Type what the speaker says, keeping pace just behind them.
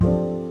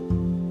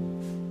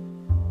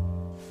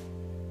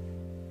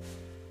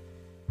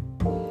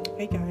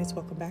Hey guys,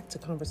 welcome back to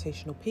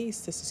Conversational Peace.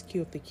 This is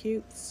Q of the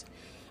Cutes.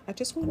 I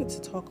just wanted to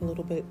talk a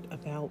little bit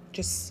about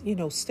just,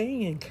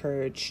 staying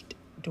encouraged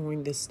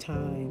during this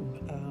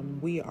time.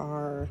 We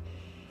are,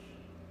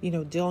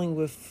 dealing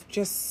with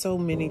just so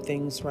many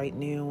things right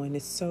now, and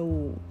it's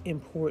so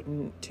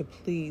important to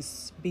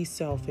please be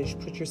selfish,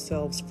 put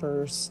yourselves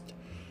first.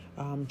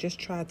 Just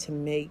try to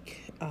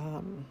make,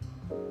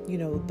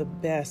 the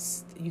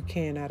best you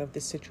can out of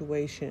the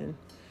situation.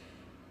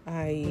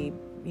 I,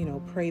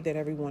 pray that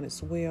everyone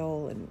is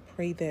well and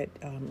pray that,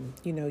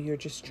 you're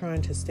just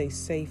trying to stay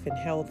safe and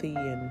healthy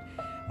and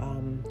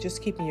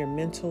just keeping your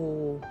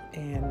mental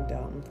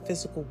and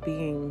physical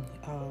being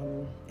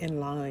in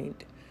line.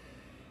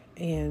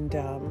 And,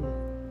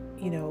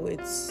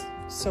 it's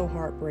so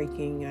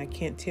heartbreaking. I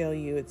can't tell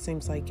you. It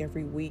seems like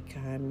every week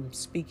I'm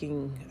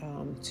speaking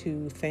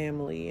to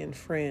family and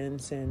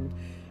friends, and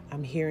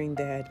I'm hearing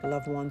that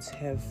loved ones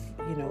have,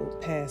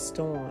 passed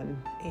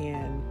on.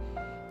 And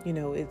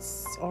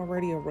it's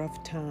already a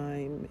rough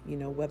time,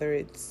 whether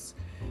it's,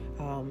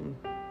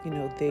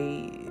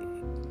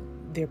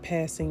 their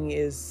passing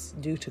is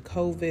due to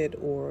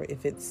COVID, or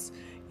if it's,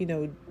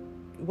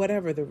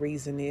 whatever the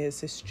reason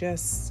is.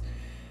 It's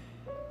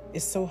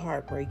so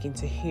heartbreaking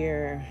to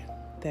hear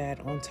that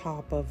on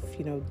top of,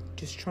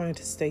 just trying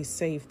to stay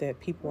safe, that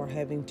people are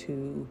having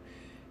to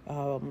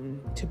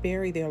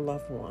bury their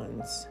loved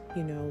ones,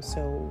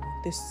 so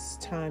this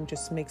time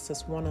just makes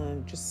us want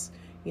to just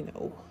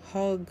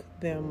hug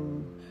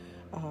them,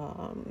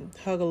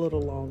 hug a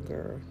little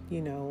longer,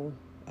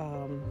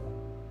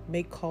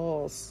 make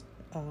calls.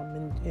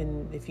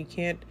 And if you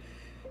can't,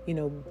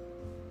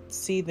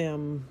 see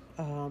them,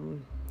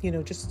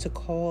 just to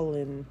call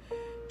and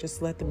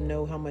just let them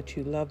know how much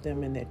you love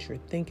them and that you're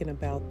thinking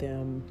about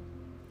them,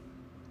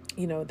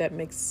 that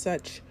makes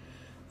such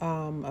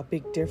a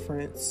big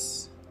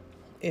difference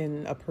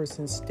in a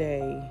person's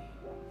day.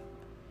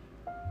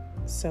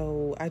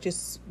 So I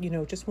just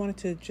wanted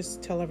to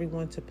just tell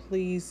everyone to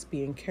please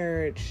be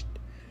encouraged.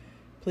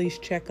 Please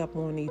check up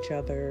on each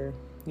other.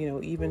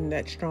 Even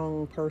that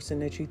strong person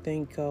that you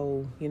think,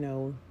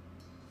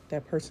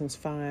 that person's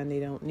fine. They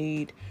don't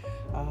need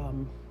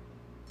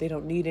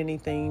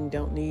anything,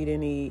 don't need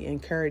any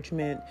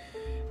encouragement.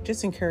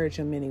 Just encourage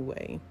them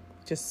anyway.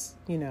 Just,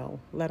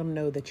 let them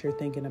know that you're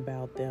thinking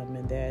about them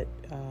and that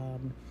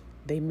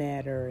they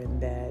matter,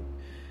 and that,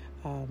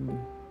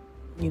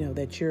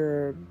 that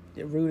you're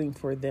rooting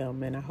for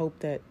them. And I hope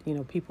that,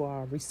 people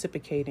are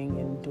reciprocating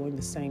and doing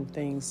the same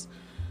things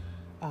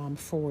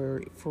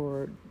for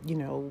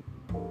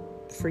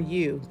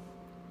you.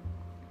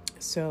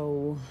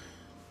 So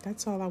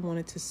that's all I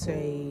wanted to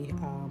say.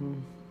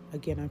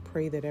 Again, I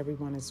pray that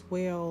everyone is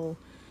well.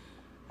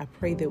 I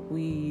pray that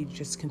we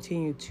just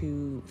continue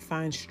to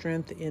find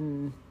strength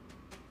in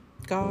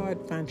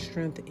God, find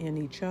strength in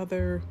each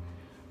other,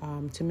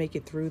 to make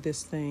it through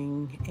this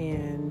thing,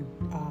 and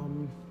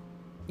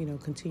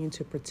continue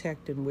to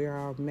protect and wear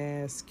our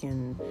mask,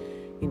 and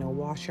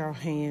wash our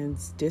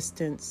hands,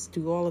 distance,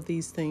 do all of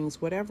these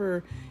things,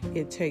 whatever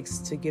it takes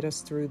to get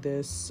us through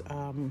this.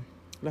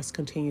 Let's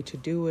continue to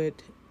do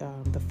it.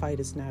 The fight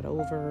is not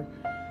over,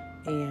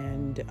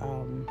 and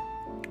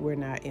we're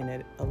not in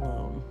it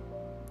alone.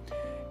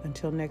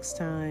 Until next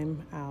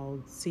time,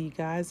 I'll see you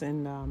guys,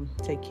 and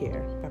take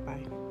care.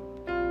 Bye-bye.